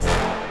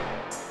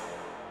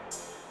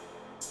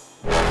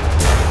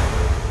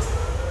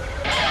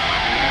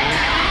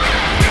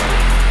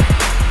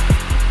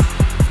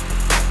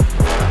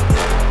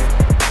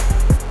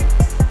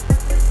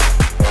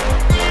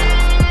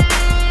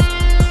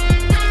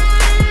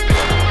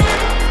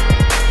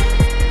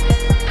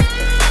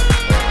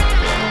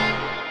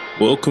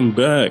Welcome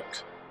back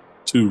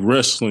to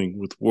Wrestling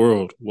with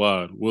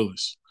WorldWide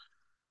Willis.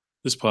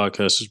 This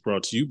podcast is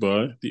brought to you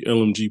by the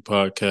LMG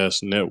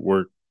Podcast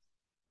Network.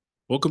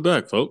 Welcome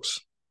back,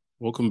 folks.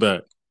 Welcome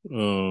back.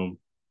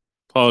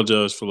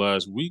 Apologize for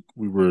last week.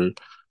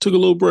 Took a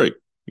little break.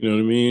 You know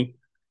what I mean?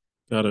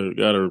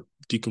 Gotta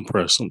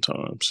decompress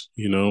sometimes.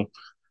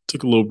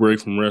 Took a little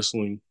break from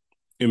wrestling.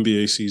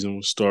 NBA season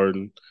was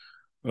starting.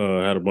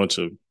 Had a bunch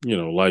of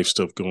life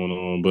stuff going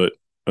on, but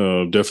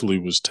definitely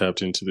was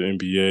tapped into the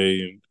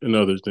NBA and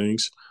other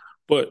things.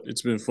 But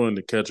it's been fun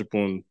to catch up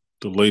on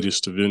the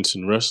latest events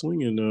in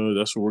wrestling, and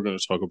that's what we're going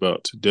to talk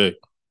about today.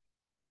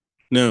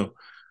 Now,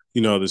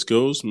 you know how this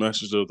goes.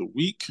 Matches of the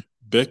week: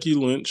 Becky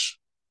Lynch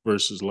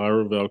versus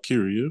Lyra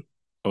Valkyria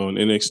on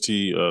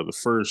NXT. The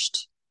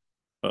first,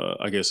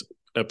 I guess,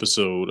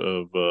 episode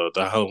of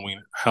the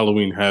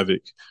Halloween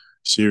Havoc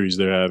series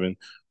they're having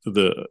for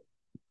the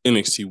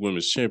NXT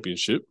Women's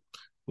Championship.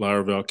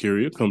 Lyra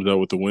Valkyria comes out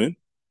with the win.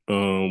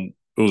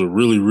 It was a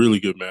really, really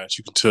good match.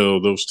 You can tell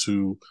those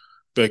two,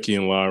 Becky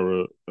and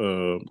Lyra,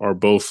 are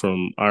both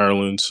from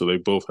Ireland, so they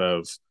both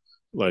have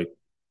like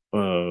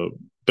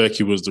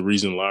Becky was the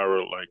reason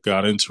Lyra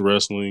got into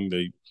wrestling.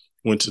 They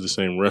went to the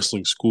same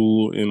wrestling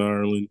school in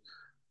Ireland,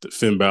 the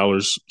Finn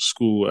Balor's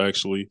school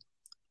actually.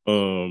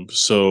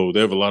 So they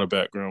have a lot of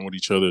background with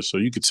each other. So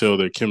you could tell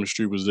their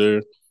chemistry was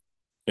there,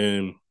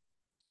 and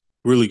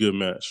really good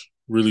match.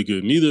 Really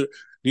good. Neither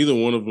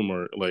one of them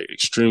are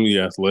extremely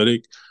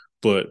athletic,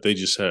 but they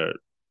just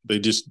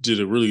did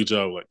a really good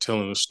job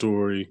telling a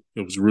story.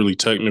 It was really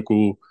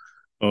technical.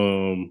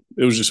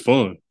 It was just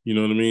fun. You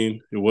know what I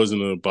mean? It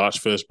wasn't a botch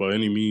fest by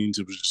any means.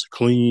 It was just a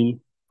clean,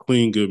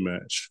 good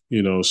match.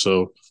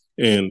 So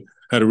and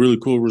had a really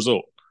cool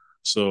result.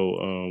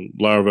 So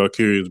Lyra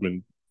Valkyrie has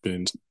been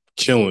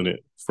killing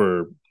it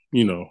for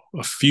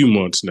a few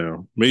months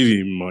now, maybe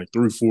even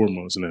 3-4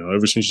 months now.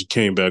 Ever since she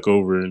came back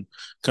over and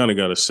kind of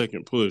got a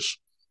second push,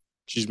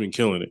 she's been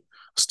killing it.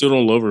 Still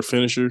don't love her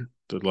finisher,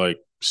 the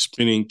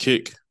spinning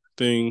kick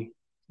thing,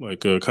 kind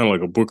of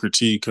like a Booker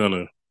T kind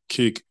of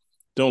kick.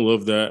 Don't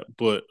love that,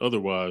 but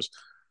otherwise,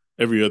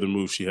 every other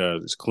move she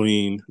has is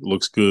clean,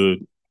 looks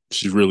good.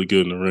 She's really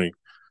good in the ring.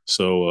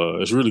 So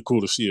it's really cool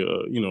to see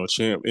a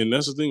champ. And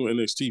that's the thing with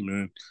NXT,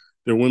 man.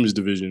 Their women's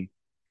division,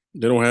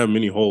 they don't have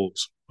many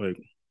holes.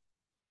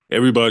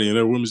 Everybody in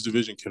their women's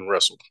division can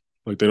wrestle.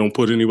 They don't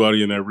put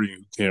anybody in that ring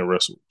who can't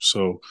wrestle,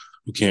 so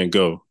who can't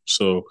go.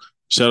 So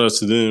shout out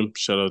to them.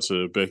 Shout out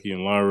to Becky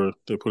and Lyra.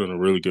 They put in a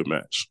really good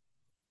match.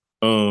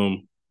 All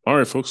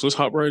right, folks, let's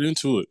hop right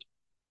into it.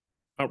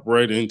 Hop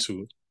right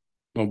into it.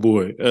 My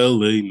boy,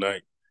 LA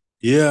Knight.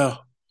 Yeah,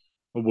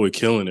 my boy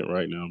killing it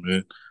right now,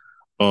 man.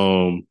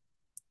 Um,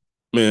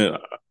 man,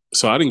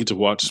 so I didn't get to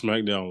watch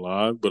SmackDown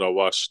live, but I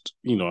watched,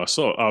 I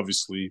saw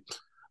obviously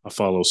I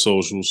follow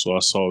socials, so I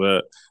saw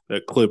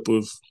that clip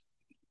of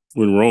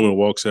when Roman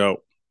walks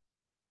out,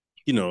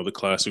 the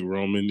classic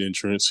Roman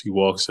entrance. He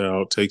walks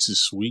out, takes his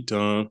sweet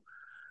time,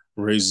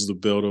 raises the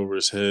belt over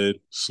his head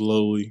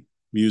slowly.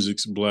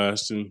 Music's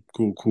blasting.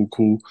 Cool, cool,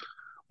 cool.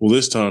 Well,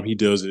 this time he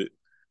does it.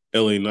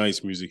 LA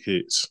Knight's music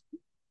hits.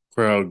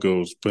 Crowd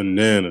goes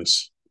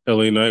bananas.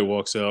 LA Knight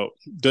walks out,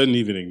 doesn't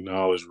even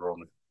acknowledge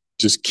Roman.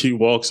 Just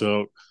walks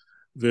out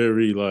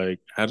very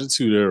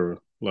attitude era.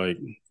 I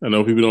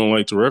know people don't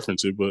like to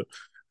reference it, but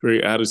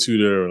very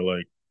attitude era.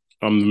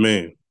 I'm the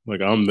man.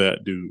 I'm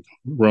that dude.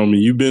 Roman,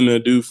 you been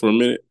that dude for a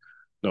minute.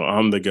 No,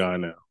 I'm the guy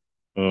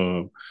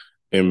now.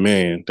 And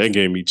man, that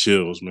gave me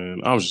chills,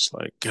 man. I was just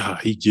like,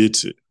 God, he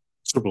gets it.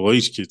 Triple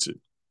H gets it.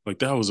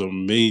 That was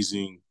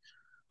amazing.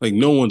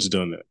 No one's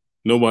done that.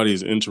 Nobody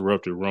has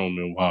interrupted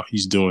Roman while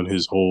he's doing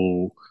his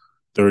whole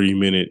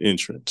 30-minute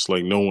entrance.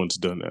 No one's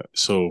done that.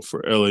 So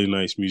for LA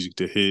Knight's music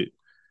to hit,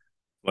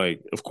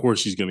 of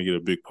course he's gonna get a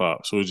big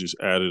pop. So it just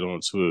added on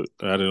to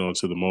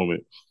the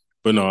moment.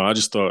 But no, I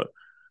just thought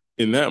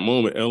in that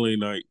moment, LA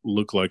Knight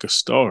looked like a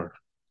star.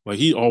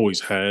 He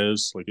always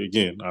has.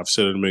 Again, I've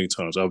said it many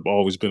times. I've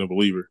always been a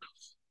believer.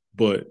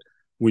 But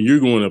when you're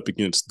going up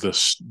against the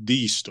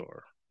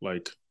star,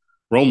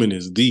 Roman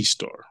is the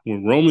star.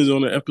 When Roman's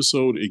on the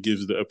episode, it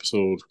gives the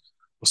episode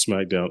of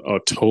SmackDown a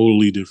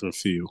totally different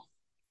feel.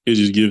 It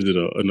just gives it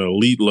an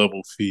elite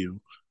level feel.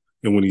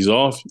 And when he's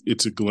off,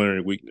 it's a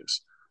glaring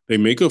weakness. They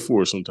make up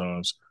for it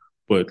sometimes,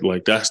 but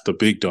that's the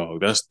big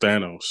dog. That's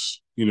Thanos.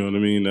 You know what I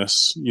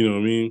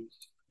mean?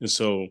 And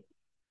so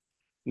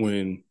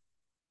when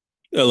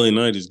LA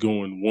Knight is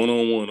going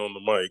one-on-one on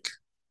the mic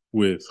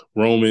with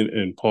Roman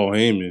and Paul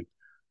Heyman,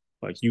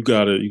 you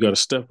gotta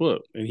step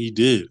up. And he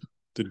did.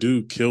 The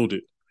dude killed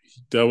it.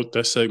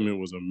 That segment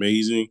was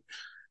amazing.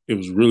 It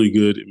was really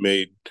good. It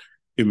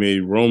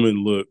made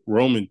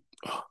Roman,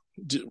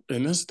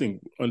 and that's the thing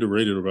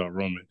underrated about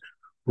Roman.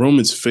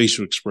 Roman's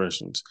facial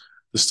expressions,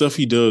 the stuff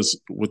he does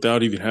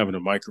without even having a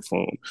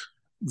microphone,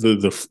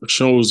 the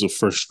shows of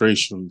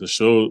frustration, the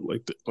show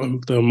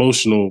the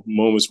emotional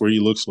moments where he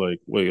looks like,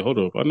 wait, hold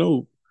up, I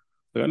know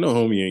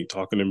homie ain't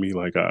talking to me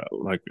like I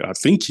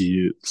think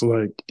he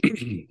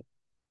is.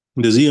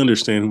 Does he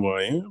understand who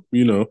I am?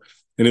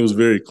 And it was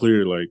very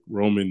clear.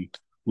 Roman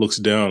looks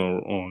down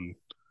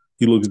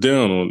he looks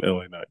down on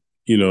LA Knight.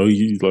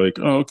 He's like,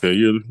 oh, okay,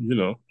 you're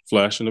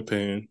flash in the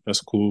pan. That's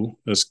cool.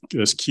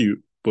 That's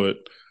cute. But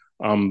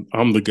I'm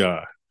the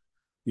guy.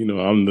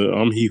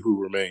 I'm he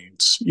who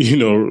remains.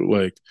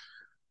 Like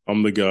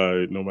I'm the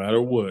guy. No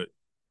matter what,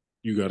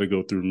 you got to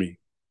go through me.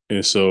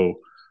 And so,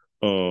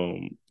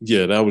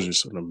 yeah, that was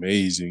just an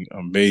amazing,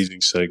 amazing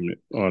segment.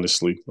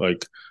 Honestly,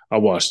 like I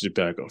watched it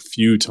back a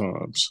few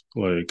times.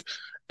 Like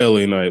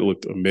LA Knight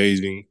looked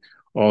amazing.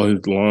 All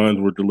his lines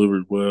were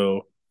delivered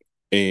well,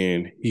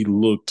 and he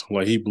looked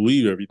like he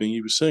believed everything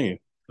he was saying.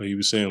 Like he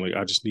was saying, like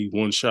I just need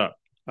one shot.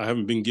 I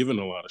haven't been given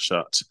a lot of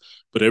shots,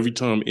 but every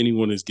time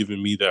anyone has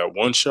given me that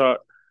one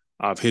shot,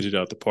 I've hit it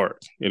out the park,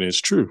 and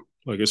it's true.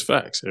 Like it's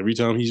facts. Every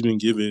time he's been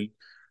given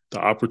the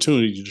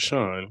opportunity to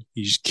shine,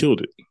 he's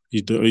killed it.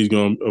 He's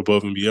gone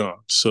above and beyond.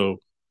 So,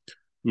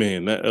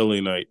 man, that LA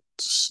Knight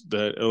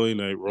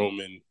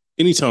Roman.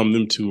 Anytime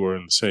them two are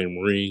in the same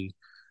ring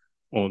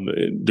on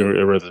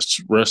whether it's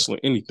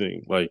wrestling,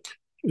 anything like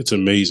it's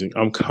amazing.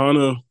 We'll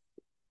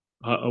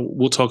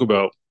talk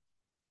about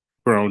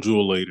Crown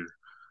Jewel later,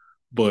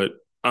 but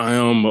I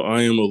am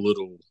a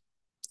little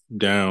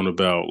down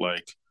about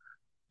like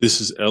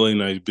this is LA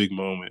Knight's big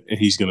moment, and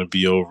he's gonna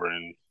be over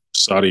in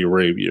Saudi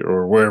Arabia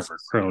or wherever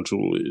Crown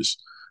Jewel is,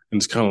 and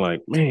it's kind of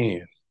like,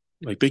 man,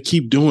 like they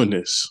keep doing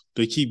this.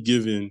 They keep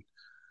giving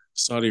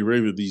Saudi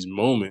Arabia these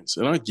moments,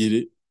 and I get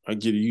it. I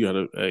get it. You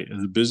gotta, hey,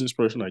 as a business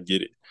person, I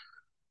get it.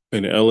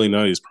 And the LA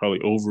Knight is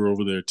probably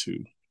over there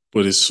too,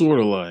 but it's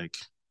sort of like,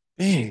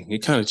 dang,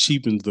 it kind of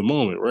cheapens the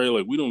moment, right?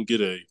 Like we don't get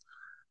a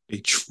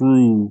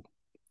true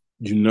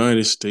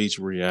United States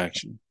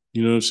reaction.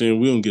 You know what I'm saying?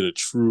 We don't get a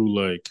true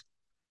like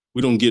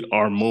we don't get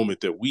our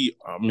moment that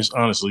I mean,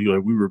 honestly,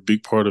 like we were a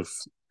big part of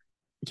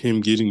him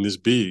getting this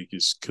big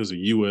is because of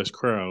U.S.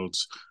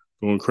 crowds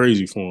going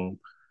crazy for him,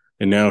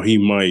 and now he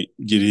might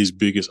get his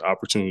biggest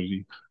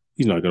opportunity.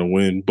 He's not going to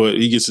win, but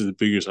he gets his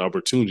biggest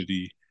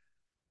opportunity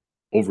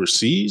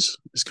overseas.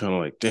 It's kind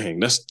of like,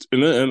 dang,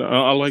 and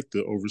I like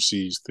the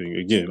overseas thing.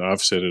 Again,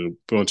 I've said it a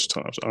bunch of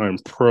times. I'm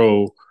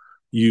pro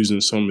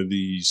using some of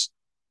these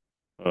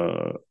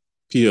uh,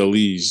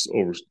 PLEs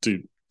over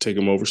to take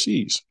them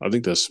overseas. I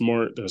think that's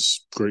smart.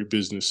 That's great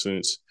business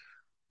sense.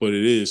 But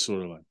it is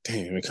sort of like,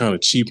 damn, it kind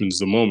of cheapens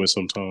the moment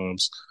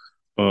sometimes.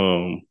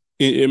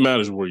 It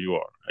matters where you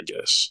are, I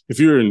guess. If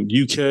you're in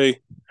UK,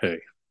 hey,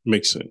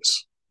 makes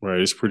sense,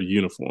 right? It's pretty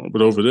uniform.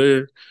 But over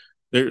there,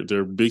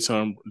 they're big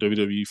time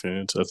WWE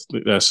fans.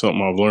 That's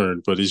something I've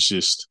learned, but it's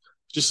just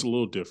a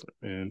little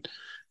different,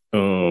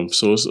 and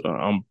so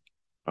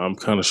I'm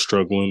kind of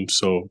struggling.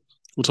 So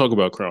we'll talk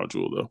about Crown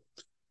Jewel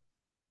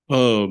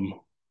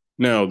though.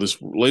 Now this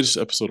latest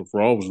episode of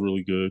Raw was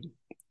really good.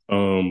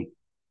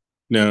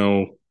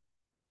 Now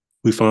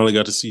we finally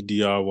got to see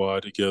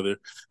DIY together,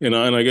 and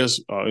I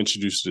guess I'll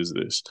introduce it as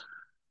this.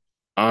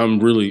 I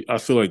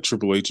feel like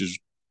Triple H is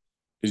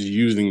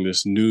using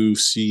this new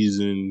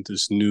season,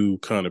 this new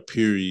kind of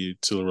period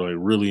to like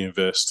really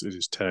invest in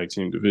his tag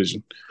team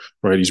division.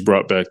 Right, he's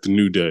brought back the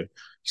New Day.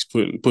 He's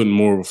putting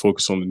more of a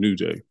focus on the New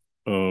Day.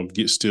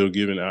 Still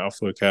giving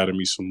Alpha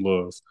Academy some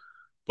love,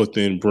 but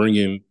then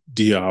bringing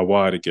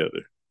DIY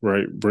together.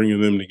 Right,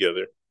 bringing them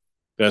together.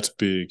 That's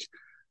big.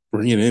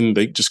 Bringing in,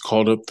 they just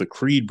called up the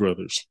Creed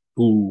brothers,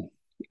 who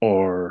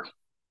are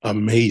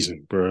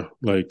amazing, bro.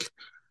 Like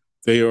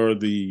they are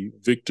the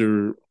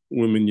Victor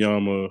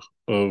Wiminyama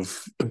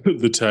of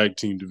the tag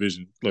team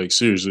division. Like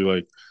seriously,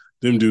 like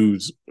them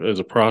dudes as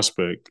a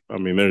prospect. I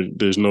mean,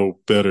 there's no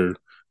better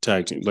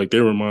tag team. Like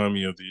they remind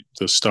me of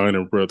the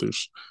Steiner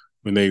brothers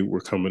when they were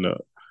coming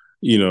up.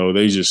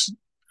 They just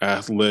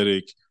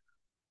athletic,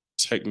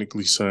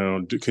 technically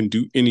sound, can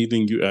do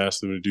anything you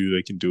ask them to do.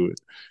 They can do it,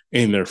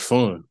 and they're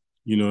fun.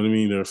 You know what I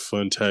mean? They're a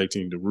fun tag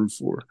team to root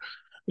for,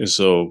 and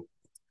so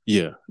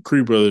yeah,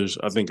 Creed Brothers,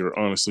 I think, are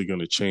honestly going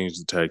to change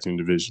the tag team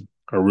division.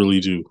 I really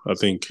do. I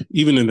think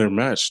even in their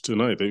match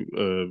tonight, they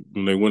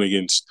when they went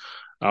against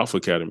Alpha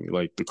Academy,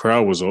 like the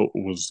crowd was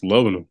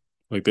loving them.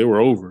 Like they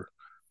were over,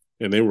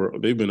 and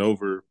they've been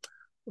over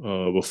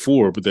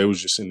before, but they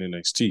was just in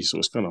NXT, so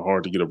it's kind of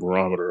hard to get a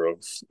barometer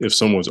of if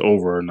someone's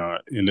over or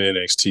not in the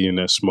NXT in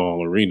that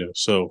small arena.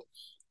 So,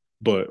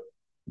 but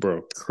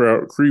bro,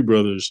 Creed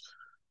Brothers,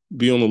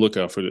 be on the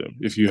lookout for them.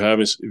 If you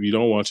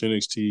don't watch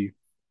NXT,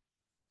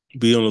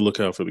 be on the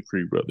lookout for the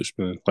Creed brothers,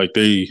 man. Like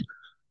they're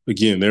a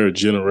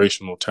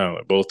generational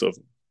talent, both of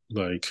them.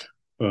 Like,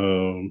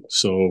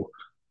 so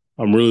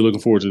I'm really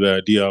looking forward to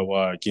that.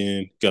 DIY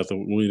again got the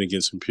win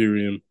against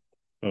Imperium.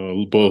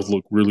 Both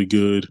look really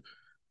good,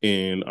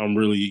 and I'm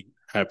really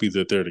happy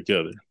that they're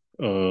together.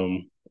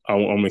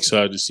 I'm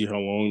excited to see how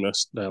long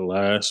that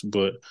lasts,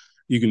 but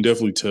you can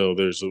definitely tell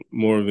there's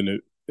more of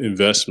an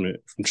investment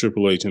from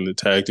Triple H in the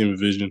tag team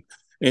division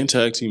and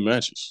tag team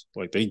matches.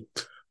 Like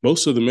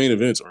most of the main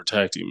events are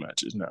tag team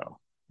matches now,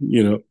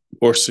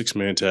 or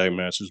 6-man tag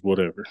matches,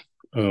 whatever.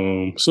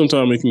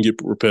 Sometimes it can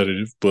get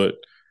repetitive, but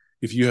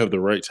if you have the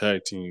right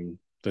tag team,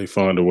 they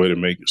find a way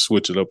to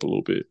switch it up a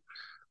little bit.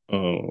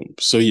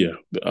 So yeah,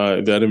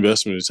 that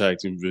investment in tag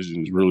team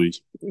division is really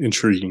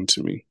intriguing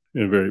to me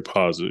and very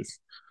positive.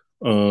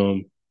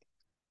 Um,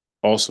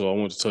 Also, I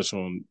want to touch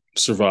on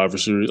Survivor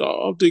Series.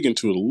 I'll dig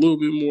into it a little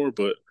bit more,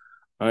 but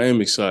I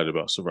am excited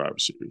about Survivor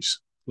Series.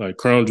 Like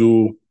Crown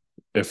Jewel,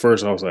 at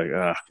first I was like,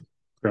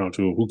 Crown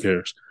Jewel, who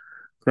cares?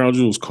 Crown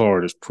Jewel's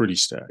card is pretty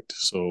stacked,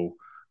 so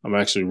I'm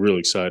actually really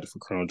excited for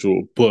Crown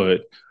Jewel.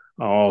 But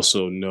I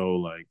also know,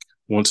 like,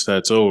 once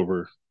that's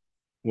over,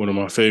 one of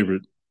my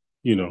favorite,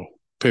 you know,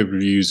 pay per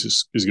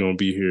views is going to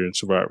be here in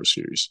Survivor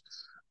Series.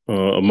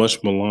 A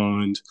much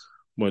maligned,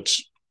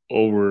 much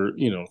over,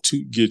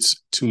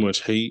 gets too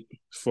much hate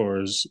as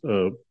far as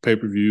pay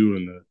per view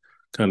and the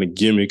kind of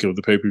gimmick of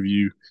the pay per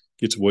view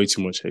gets way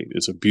too much hate.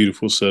 It's a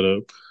beautiful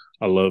setup.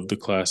 I love the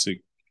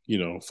classic,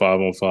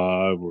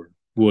 5-on-5 or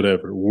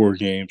whatever, war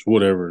games,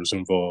 whatever is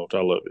involved.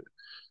 I love it.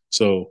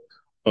 So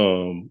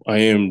I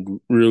am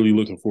really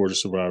looking forward to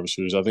Survivor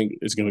Series. I think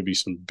it's going to be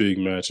some big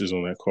matches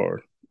on that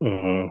card.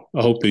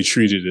 I hope they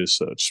treat it as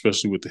such,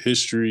 especially with the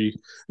history.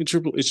 It's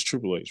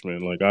Triple H,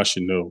 man. Like I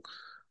should know.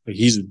 Like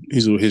he's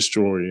a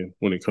historian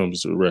when it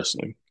comes to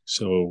wrestling,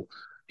 so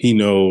he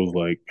knows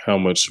like how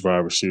much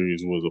Survivor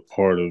Series was a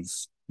part of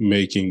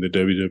making the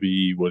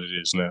WWE what it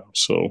is now.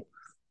 So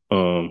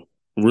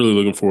really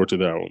looking forward to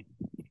that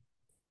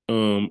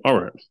one. All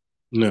right,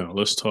 now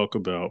let's talk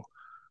about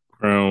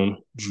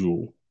Crown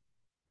Jewel.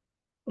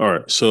 All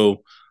right,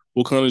 so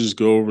we'll kind of just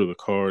go over the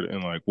card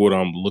and like what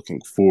I'm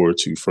looking forward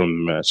to from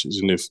the matches,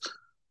 and if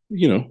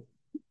you know,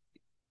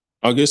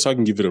 I guess I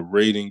can give it a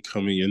rating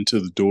coming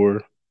into the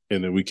door,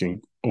 and then we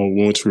can,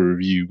 once we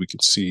review, we can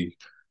see,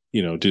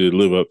 did it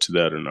live up to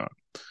that or not.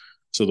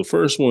 So the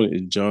first one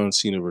is John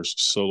Cena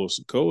versus Solo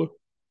Sikoa.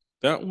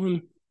 That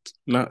one,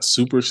 not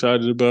super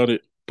excited about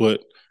it,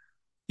 but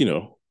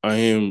I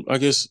am. I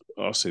guess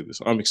I'll say this: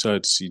 I'm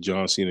excited to see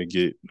John Cena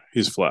get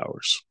his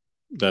flowers.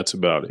 That's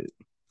about it.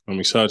 I'm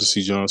excited to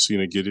see John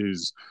Cena get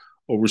his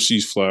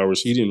overseas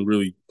flowers. He didn't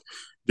really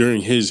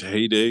during his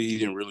heyday. He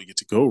didn't really get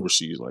to go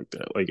overseas like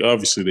that. Like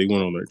obviously they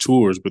went on their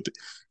tours, but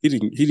he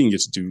didn't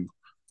get to do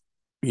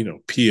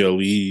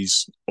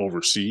PLEs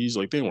overseas.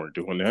 Like they weren't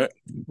doing that,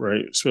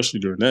 right? Especially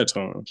during that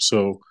time.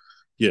 So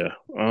yeah,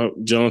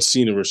 John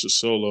Cena versus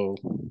Solo.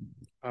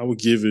 I would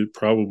give it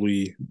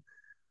probably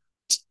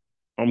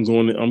I'm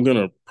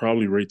gonna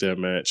probably rate that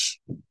match.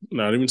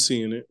 Not even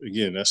seeing it.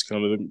 Again, that's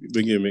kind of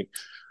the gimmick.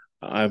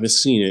 I haven't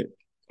seen it.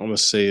 I'm gonna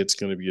say it's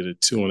gonna be at a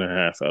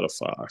 2.5 out of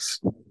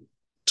 5.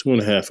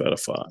 2.5 out of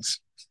 5.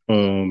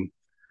 Um,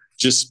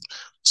 just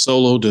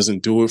Solo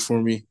doesn't do it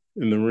for me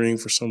in the ring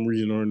for some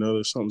reason or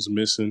another. Something's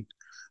missing.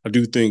 I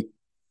do think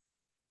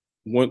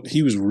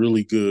he was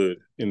really good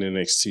in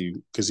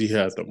NXT because he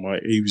had the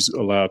mic. He was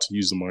allowed to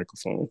use the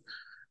microphone,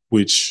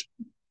 which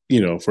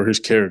for his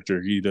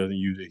character he doesn't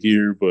use it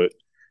here, but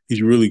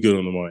he's really good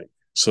on the mic.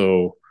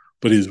 So,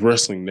 but his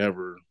wrestling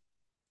never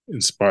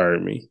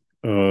inspired me.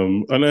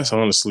 And that's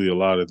honestly a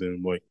lot of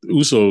them. Like the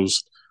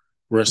Usos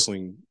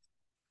wrestling,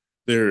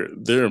 their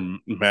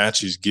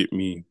matches get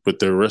me, but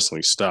their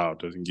wrestling style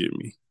doesn't get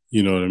me.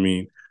 You know what I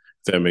mean?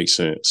 If that makes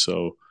sense.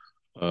 So,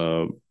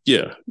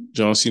 yeah,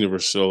 John Cena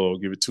versus Solo,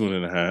 give it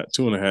 2.5,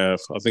 2.5.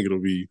 I think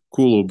it'll be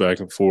cool little back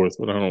and forth,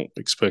 but I don't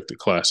expect a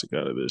classic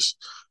out of this.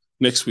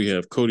 Next, we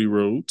have Cody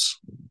Rhodes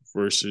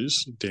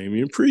versus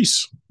Damian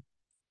Priest.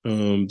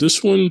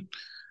 This one,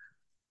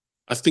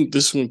 I think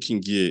this one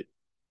can be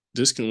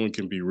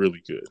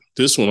really good.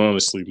 This one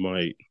honestly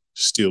might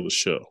steal the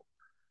show.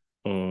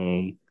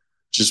 Um,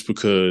 just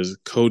because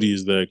Cody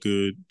is that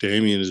good,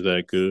 Damian is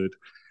that good,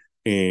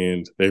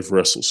 and they've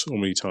wrestled so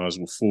many times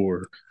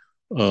before.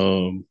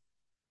 Um,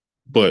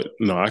 but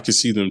no, I can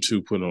see them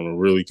two putting on a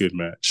really good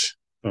match.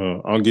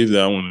 I'll give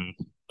that one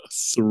a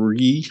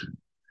 3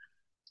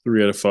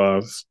 out of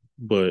 5,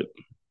 but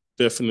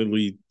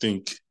definitely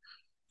think,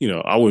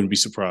 I wouldn't be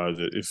surprised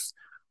if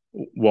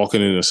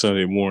walking in a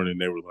Sunday morning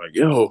they were like,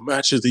 "Yo,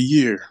 match of the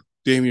year,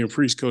 Damian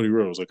Priest, Cody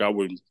Rhodes." Like I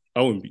wouldn't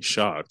be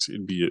shocked.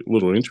 It'd be a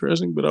little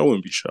interesting, but I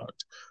wouldn't be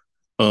shocked.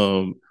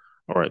 Um,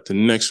 all right, the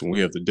next one we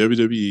have the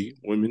WWE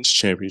Women's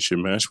Championship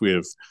match. We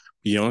have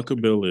Bianca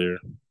Belair,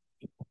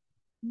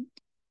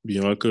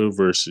 Bianca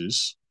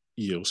versus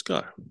Io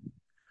Sky.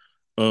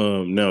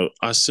 Now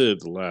I said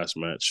the last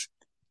match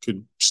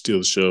could steal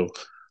the show.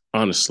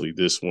 Honestly,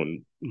 this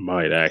one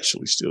might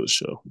actually steal the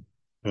show.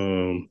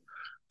 Um,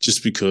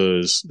 just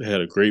because they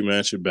had a great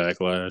match at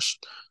Backlash.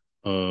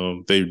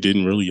 They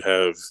didn't really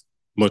have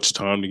much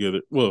time together.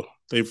 Well,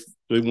 they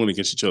went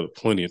against each other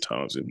plenty of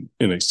times in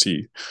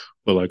NXT,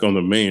 but like on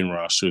the main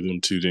roster,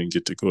 them two didn't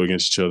get to go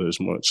against each other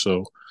as much.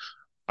 So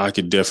I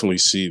could definitely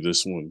see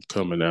this one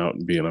coming out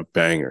and being a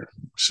banger.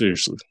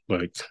 Seriously,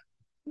 like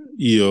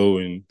Io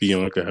and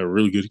Bianca have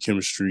really good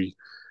chemistry,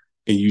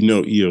 and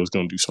Io is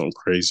gonna do something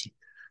crazy.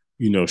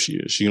 You know she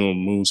is. She gonna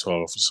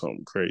moonsault for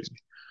something crazy.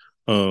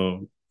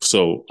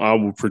 So I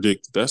will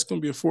predict that's gonna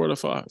be a 4 out of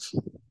 5.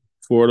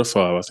 4 out of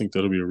 5. I think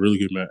that'll be a really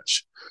good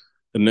match.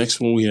 The next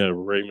one we have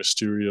Rey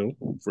Mysterio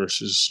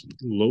versus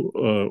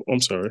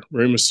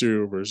Rey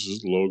Mysterio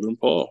versus Logan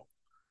Paul.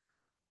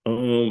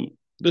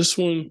 This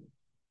one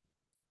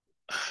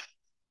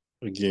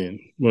again,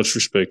 much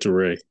respect to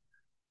Rey,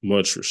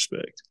 much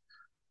respect.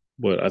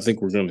 but I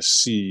think we're going to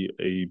see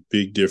a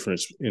big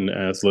difference in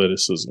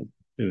athleticism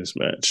in this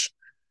match.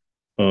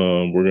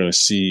 We're going to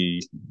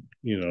see,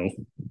 you know,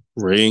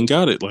 Ray ain't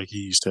got it like he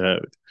used to have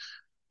it,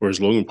 whereas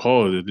Logan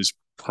Paul did his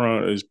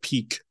prime, his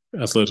peak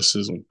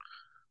athleticism.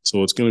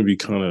 So it's going to be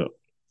kind of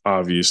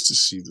obvious to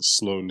see the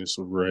slowness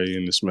of Ray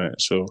in this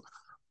match. So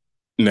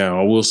now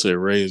I will say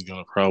Ray is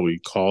going to probably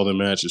call the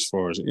match as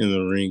far as in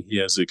the ring. He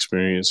has the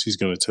experience. He's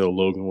going to tell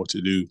Logan what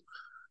to do.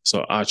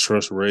 So I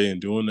trust Ray in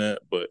doing that,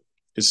 but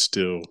it's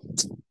still,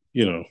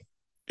 you know,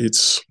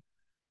 it's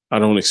I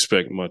don't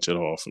expect much at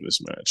all from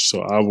this match.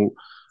 So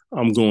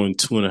I'm going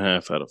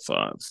 2.5 out of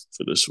 5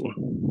 for this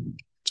one.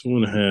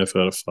 2.5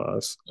 out of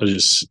 5.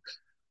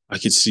 I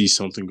could see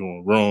something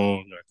going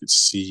wrong. I could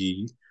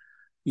see,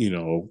 you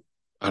know,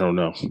 I don't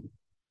know,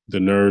 the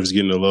nerves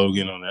getting to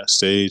Logan on that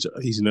stage.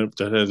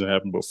 That hasn't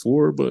happened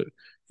before, but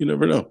you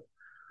never know.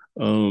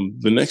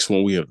 The next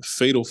one we have the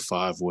Fatal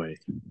Five Way.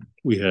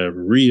 We have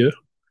Rhea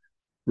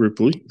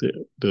Ripley,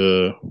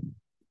 the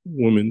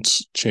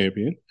women's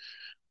champion,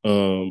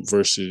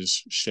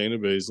 versus Shayna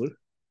Baszler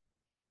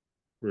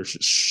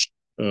versus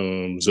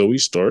Zoe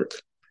Stark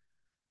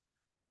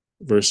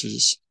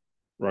versus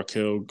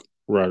Raquel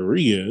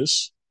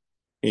Rodriguez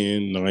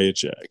and Nia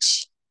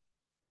Jax.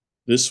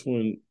 This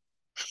one,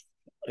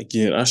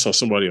 again, I saw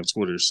somebody on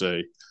Twitter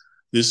say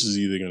this is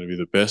either going to be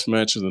the best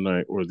match of the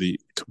night or the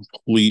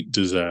complete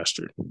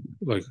disaster,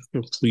 like a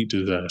complete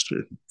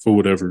disaster for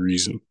whatever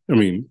reason. I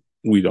mean,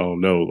 we all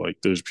know like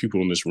there's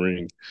people in this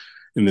ring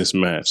in this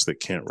match that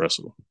can't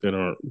wrestle, that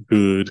aren't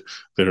good,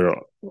 that are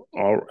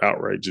all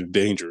outright just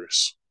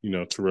dangerous,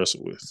 to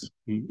wrestle with.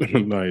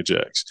 Nia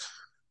Jax.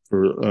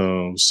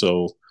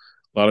 So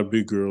a lot of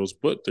big girls,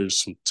 but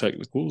there's some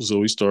technical.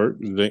 Zoe Stark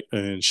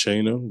and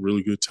Shayna,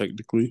 really good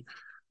technically.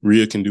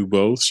 Rhea can do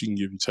both. She can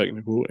give you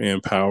technical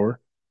and power.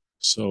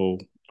 So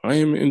I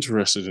am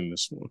interested in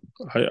this one.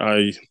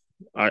 I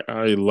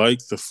like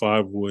the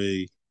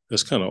 5-way.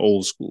 That's kind of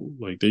old school.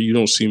 Like you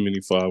don't see many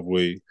fatal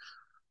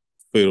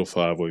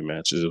 5-way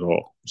matches at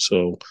all.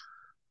 So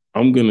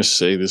I'm gonna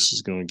say this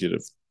is gonna get a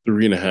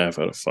 3.5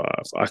 out of 5.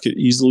 I could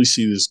easily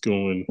see this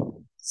going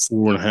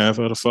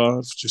 4.5 out of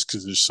 5, just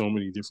because there's so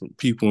many different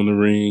people in the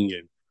ring,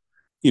 and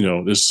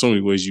there's so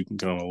many ways you can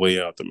kind of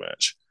lay out the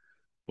match.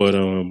 But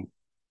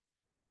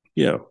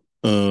yeah,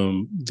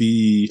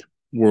 the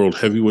World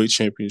Heavyweight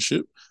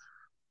Championship,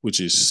 which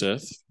is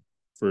Seth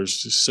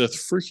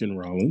freaking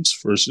Rollins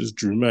versus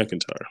Drew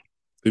McIntyre.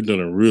 They've done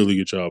a really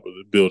good job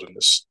of building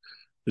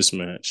this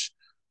match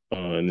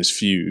and this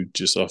feud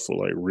just off of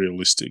like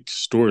realistic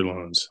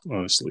storylines,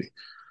 honestly.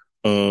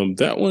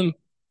 That one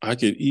I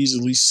could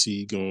easily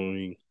see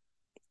going.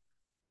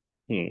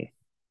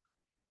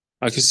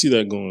 I could see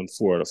that going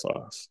 4 out of 5,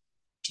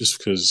 just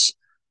because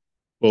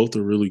both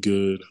are really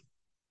good.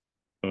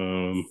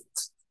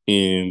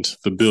 And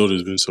the build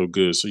has been so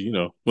good. So,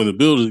 when the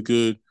build is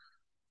good,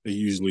 they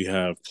usually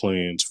have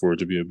plans for it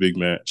to be a big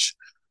match.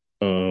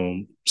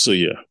 So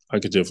yeah, I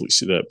could definitely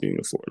see that being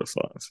a 4 out of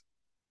 5.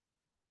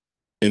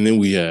 And then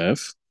we have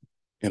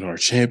in our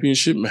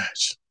championship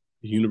match,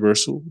 the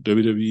Universal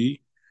WWE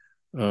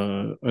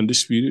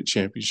Undisputed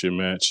Championship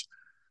match,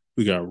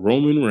 we got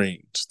Roman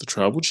Reigns, the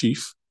Tribal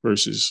Chief,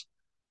 versus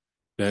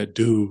that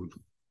dude,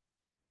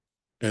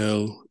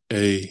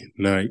 LA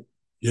Knight.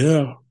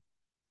 Yeah.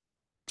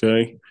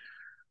 Okay.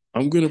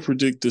 I'm going to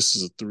predict this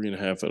is a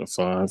 3.5 out of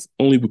 5,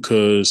 only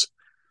because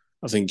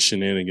I think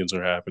shenanigans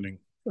are happening.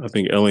 I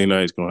think LA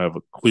Knight's going to have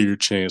a clear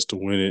chance to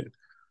win it.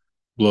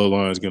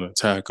 Bloodline's going to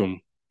attack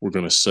him. We're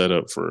going to set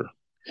up for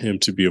him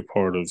to be a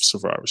part of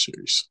Survivor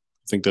Series.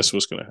 I think that's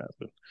what's going to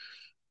happen.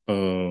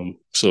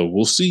 So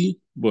we'll see,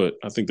 but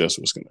I think that's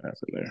what's going to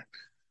happen there.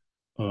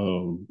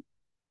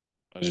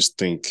 I just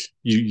think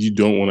you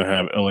don't want to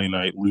have LA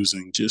Knight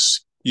losing.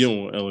 You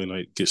don't want LA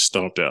Knight to get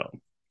stomped out.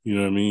 You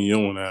know what I mean? You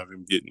don't want to have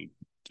him getting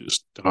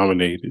just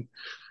dominated.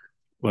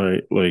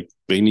 Like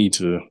they need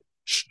to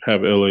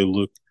have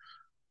LA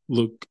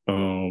look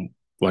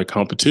like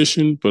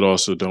competition, but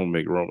also don't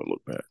make Roman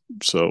look bad.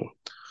 So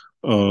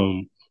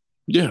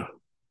yeah,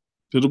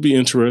 it'll be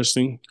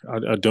interesting.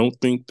 I don't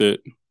think that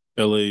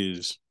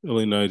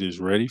LA Knight is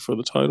ready for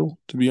the title,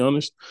 to be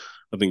honest.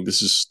 I think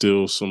this is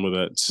still some of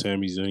that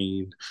Sami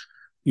Zayn,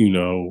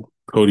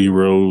 Cody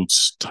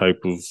Rhodes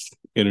type of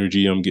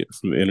energy I'm getting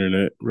from the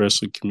internet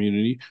wrestling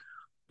community.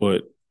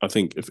 But I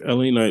think if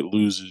LA Knight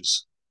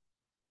loses,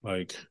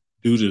 like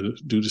due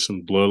to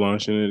some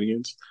bloodline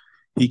shenanigans,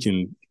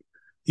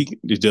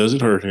 it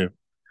doesn't hurt him.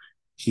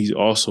 He's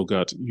also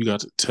you got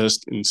to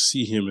test and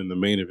see him in the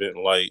main event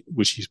light,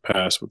 which he's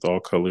passed with all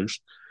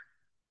colors.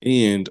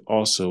 And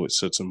also it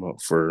sets him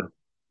up for,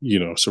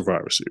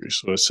 Survivor Series.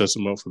 So it sets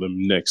him up for the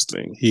next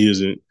thing. He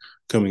isn't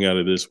coming out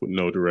of this with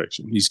no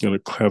direction. He's going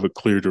to have a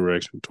clear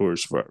direction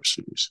towards Survivor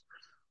Series.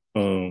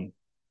 But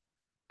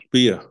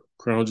yeah,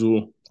 Crown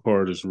Jewel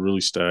card is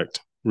really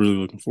stacked. Really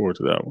looking forward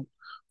to that one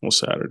on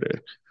Saturday.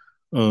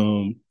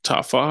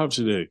 Top 5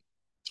 today.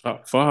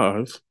 Top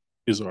 5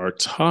 is our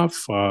top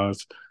 5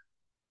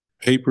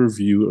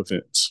 pay-per-view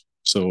events.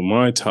 So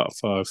my top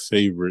 5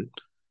 favorite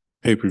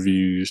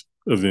pay-per-views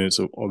events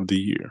of the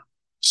year.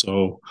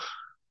 So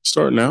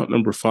starting out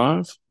number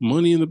five,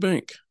 Money in the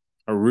Bank.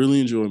 I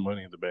really enjoy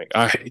Money in the Bank.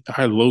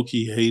 I low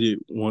key hate it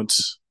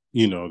once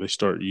they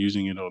start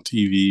using it on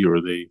TV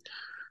or they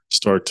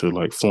start to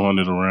like flaunt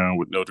it around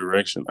with no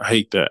direction. I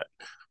hate that.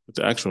 But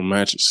the actual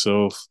match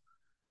itself,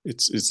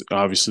 it's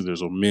obviously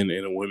there's a men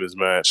and a women's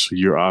match, so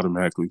you're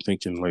automatically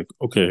thinking like,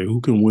 okay,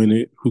 who can win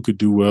it? Who could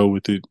do well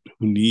with it?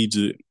 Who needs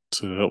it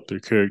to help their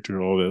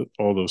character? All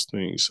those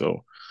things.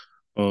 So,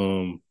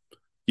 um,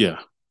 yeah,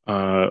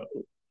 uh,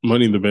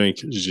 Money in the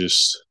Bank is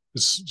just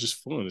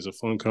fun. It's a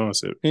fun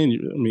concept, and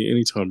I mean,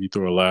 anytime you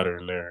throw a ladder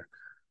in there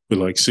with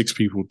like six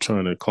people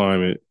trying to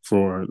climb it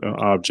for an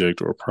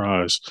object or a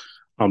prize,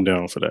 I'm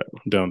down for that.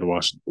 I'm down to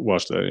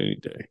watch that any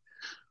day.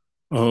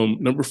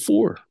 Number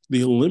four,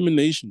 the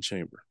Elimination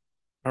Chamber.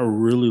 I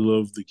really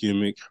love the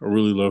gimmick. I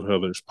really love how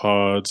there's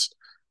pods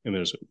and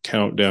there's a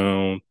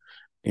countdown,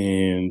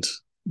 and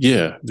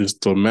yeah, this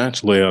the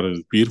match layout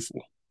is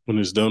beautiful when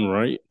it's done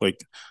right. Like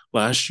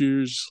last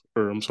year's,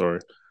 or I'm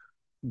sorry,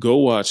 go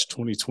watch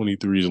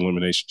 2023's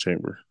Elimination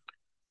Chamber.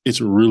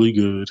 It's really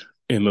good,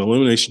 and the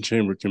Elimination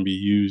Chamber can be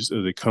used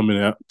as a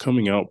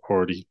coming out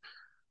party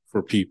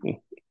for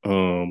people.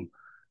 Um,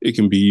 it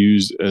can be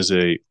used as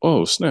a,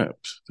 oh snap,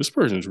 this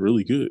person's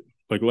really good.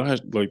 Like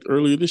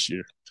earlier this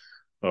year,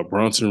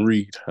 Bronson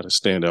Reed had a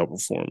standout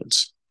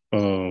performance.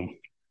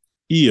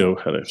 EO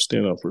had a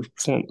standout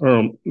performance.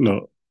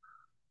 No,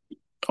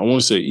 I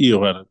want to say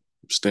EO had a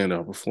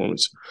standout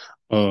performance.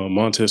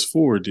 Montez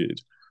Ford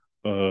did.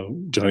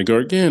 Johnny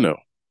Gargano.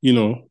 You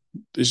know,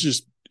 it's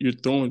just you're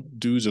throwing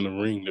dudes in the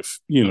ring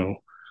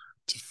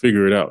to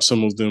figure it out.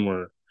 Some of them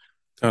are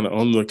kind of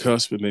on the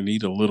cusp and they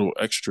need a little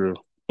extra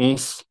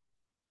oomph.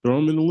 Throw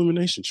them in the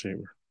elimination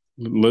chamber.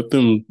 Let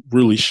them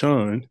really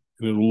shine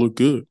and it'll look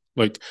good.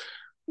 Like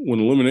when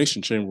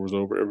Elimination Chamber was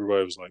over,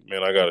 everybody was like,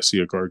 man, I got to see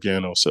a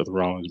Gargano Seth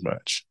Rollins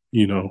match.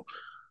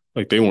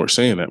 Like they weren't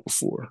saying that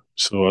before.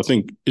 So I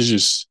think it's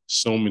just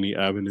so many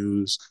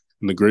avenues.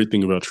 And the great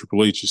thing about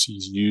Triple H is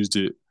he's used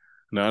it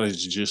not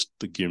as just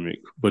the gimmick,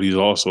 but he's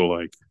also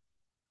like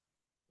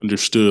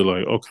understood,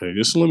 like, okay,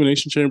 this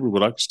Elimination Chamber,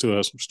 but I can still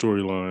have some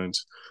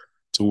storylines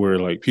to where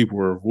like people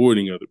are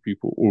avoiding other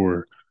people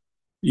or,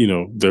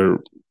 they're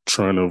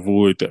trying to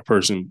avoid that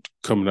person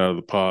coming out of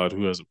the pod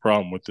who has a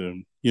problem with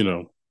them.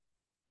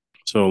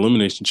 So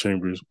Elimination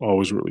Chamber is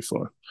always really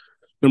fun.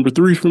 Number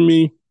three for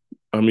me,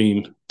 I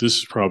mean, this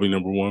is probably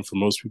number one for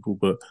most people,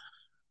 but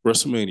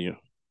WrestleMania.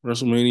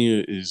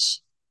 WrestleMania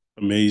is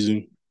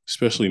amazing,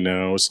 especially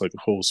now. It's like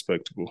a whole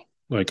spectacle.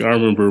 Like I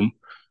remember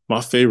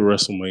my favorite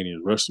WrestleMania,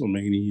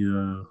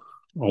 WrestleMania, I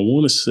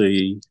want to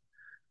say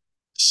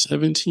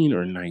 17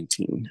 or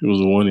 19. It was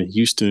the one in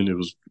Houston. It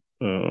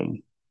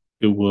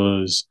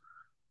was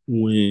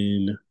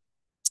when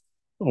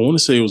I want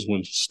to say it was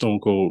when Stone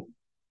Cold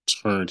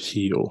turned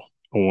heel.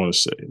 I want to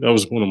say that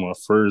was one of my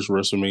first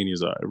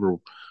WrestleManias I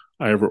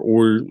ever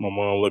ordered. My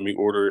mom let me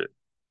order it.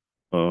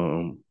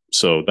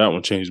 So that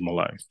one changed my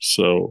life.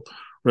 So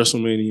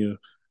WrestleMania,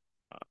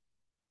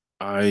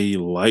 I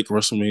like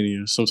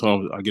WrestleMania.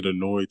 Sometimes I get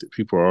annoyed that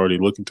people are already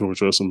looking towards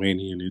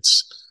WrestleMania and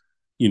it's,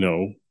 you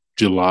know,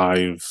 July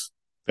of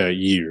that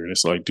year. And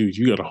it's like, dude,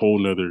 you got a whole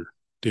nother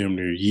damn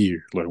near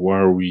year. Like, why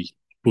are we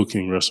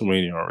booking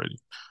WrestleMania already?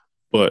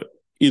 But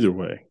either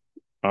way,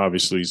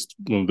 obviously it's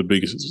one of the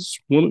biggest, it's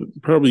one of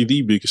probably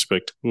the biggest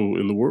spectacle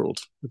in the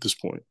world at this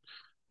point.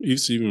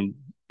 It's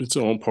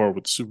on par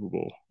with the Super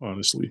Bowl,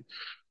 honestly.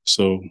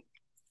 So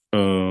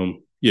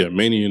yeah,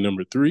 Mania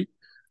number three.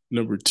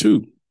 Number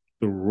two,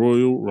 the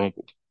Royal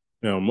Rumble.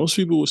 Now, most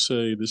people would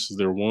say this is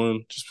their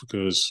one just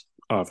because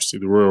obviously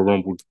the Royal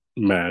Rumble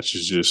match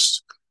is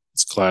just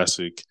it's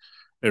classic.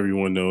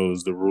 Everyone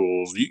knows the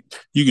rules.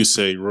 You could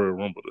say Royal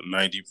Rumble to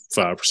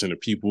 95%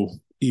 of people,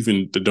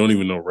 even that don't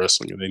even know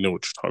wrestling, and they know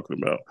what you're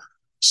talking about.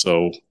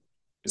 So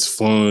it's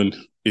fun.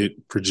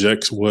 It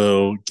projects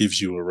well, gives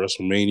you a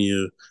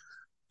WrestleMania,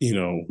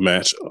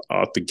 match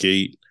out the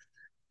gate.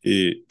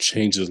 It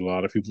changes a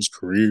lot of people's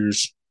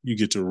careers. You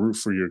get to root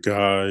for your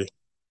guy.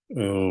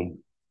 You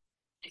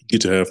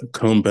get to have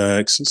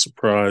comebacks and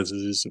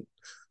surprises and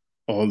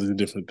all the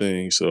different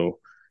things. So,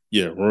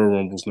 yeah, Royal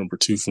Rumble's number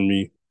two for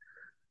me.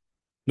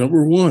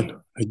 Number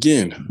one,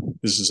 again,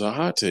 this is a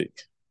hot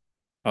take.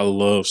 I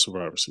love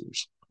Survivor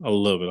Series. I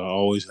love it. I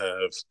always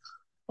have.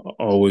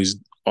 Always,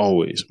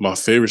 always. My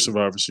favorite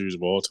Survivor Series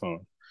of all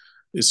time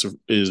is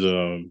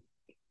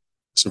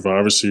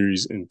Survivor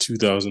Series in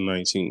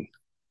 2019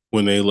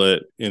 when they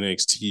let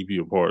NXT be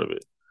a part of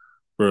it.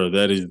 Bro,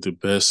 that is the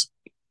best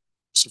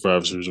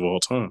Survivor Series of all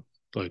time.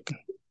 Like,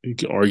 you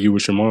can argue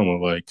with your mama.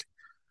 Like,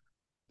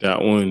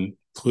 that one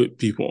put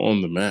people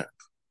on the map.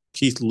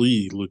 Keith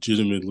Lee,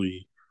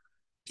 legitimately,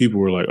 people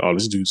were like, oh,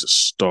 this dude's a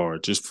star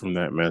just from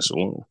that match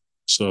alone.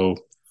 So,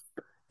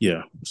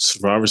 yeah,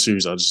 Survivor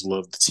Series, I just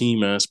love the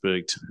team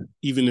aspect.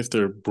 Even if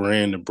they're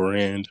brand to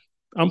brand,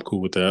 I'm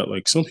cool with that.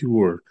 Like, some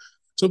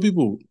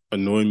people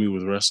annoy me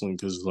with wrestling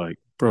because, like,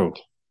 bro,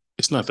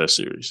 it's not that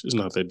serious. It's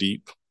not that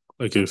deep.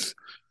 Like, if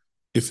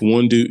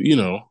one dude,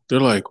 they're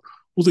like,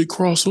 well, they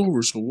cross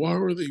over, so why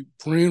are they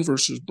brand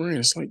versus brand?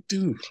 It's like,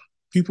 dude,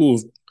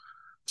 people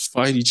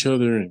fight each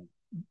other and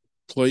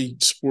play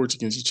sports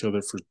against each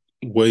other for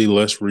way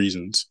less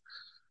reasons.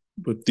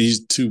 But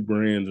these two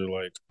brands are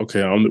like,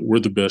 okay, we're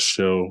the best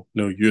show.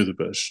 No, you're the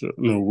best show.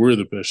 No, we're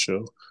the best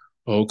show.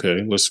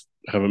 Okay, let's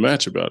have a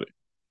match about it.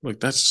 Like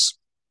that's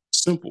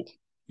simple,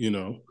 you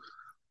know.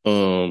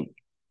 Um,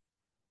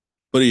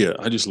 but yeah,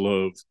 I just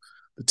love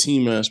the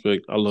team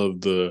aspect. I love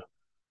the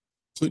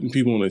putting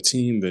people on a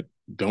team that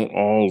don't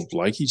all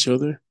like each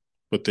other,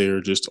 but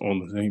they're just on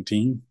the same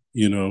team,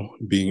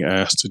 being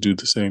asked to do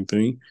the same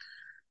thing.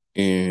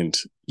 And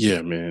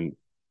yeah, man,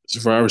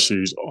 Survivor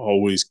Series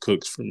always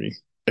cooks for me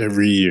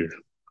every year.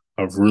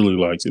 I've really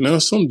liked it. Now,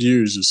 some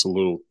years it's a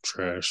little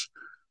trash.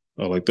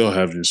 Like they'll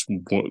have like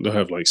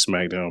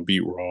SmackDown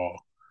beat Raw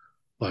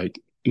like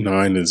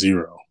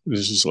 9-0.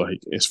 It's just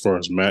like as far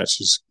as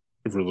matches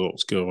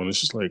results go, and it's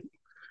just like,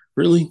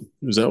 really,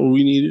 is that what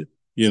we needed?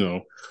 You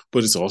know,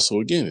 but it's also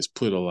again, it's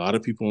put a lot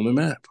of people on the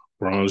map.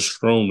 Braun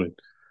Strowman,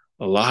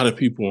 a lot of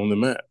people on the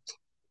map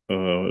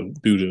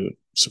due to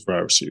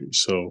Survivor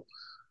Series. So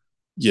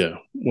yeah,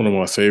 one of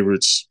my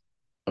favorites.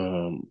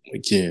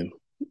 Again,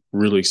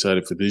 really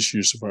excited for this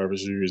year's Survivor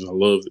Series. I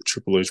love that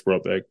Triple H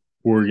brought back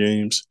War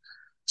Games.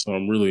 So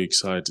I'm really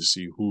excited to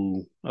see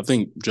who. I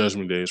think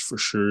Judgment Day is for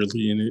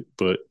surely in it,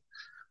 but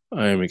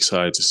I am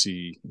excited to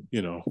see,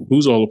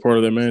 who's all a part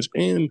of that match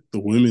and the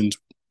women's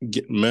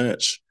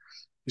match.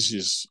 It's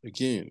just,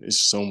 again,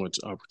 it's so much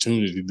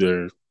opportunity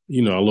there.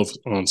 I love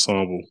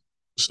ensemble.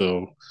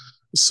 So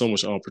it's so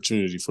much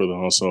opportunity for the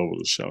ensemble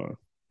to shine,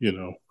 you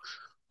know.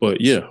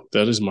 But yeah,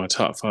 that is my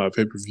top five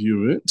pay per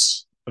view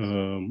events.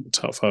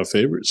 Top five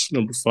favorites.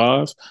 Number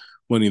five,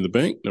 Money in the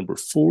Bank. Number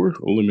four,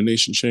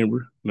 Elimination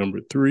Chamber. Number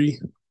three,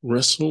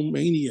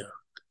 WrestleMania.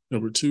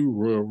 Number two,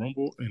 Royal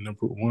Rumble. And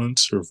number one,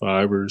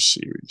 Survivor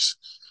Series.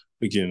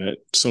 Again, that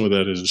some of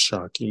that is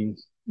shocking,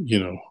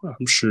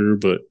 I'm sure,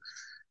 but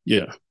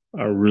yeah,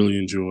 I really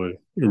enjoy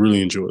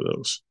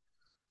those.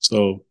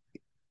 So,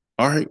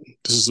 all right,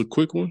 this is a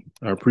quick one.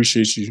 I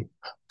appreciate you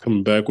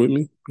coming back with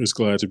me. It's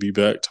glad to be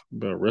back talking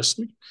about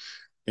wrestling.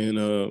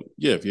 And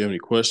yeah, if you have any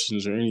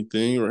questions or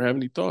anything, or have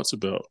any thoughts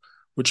about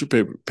what your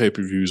pay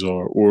per views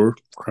are, or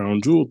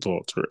Crown Jewel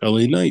thoughts, or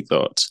LA Knight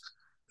thoughts,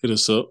 hit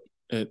us up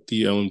at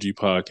the LMG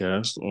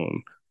Podcast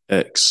on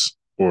X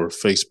or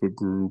Facebook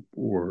group,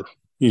 or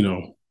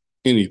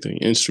anything,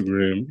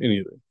 Instagram,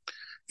 anything.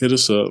 Hit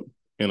us up,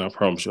 and I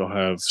promise you I'll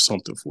have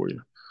something for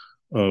you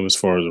as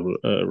far as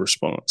a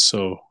response.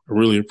 So I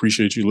really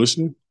appreciate you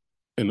listening.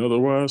 And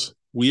otherwise,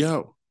 we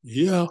out.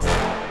 Yeah.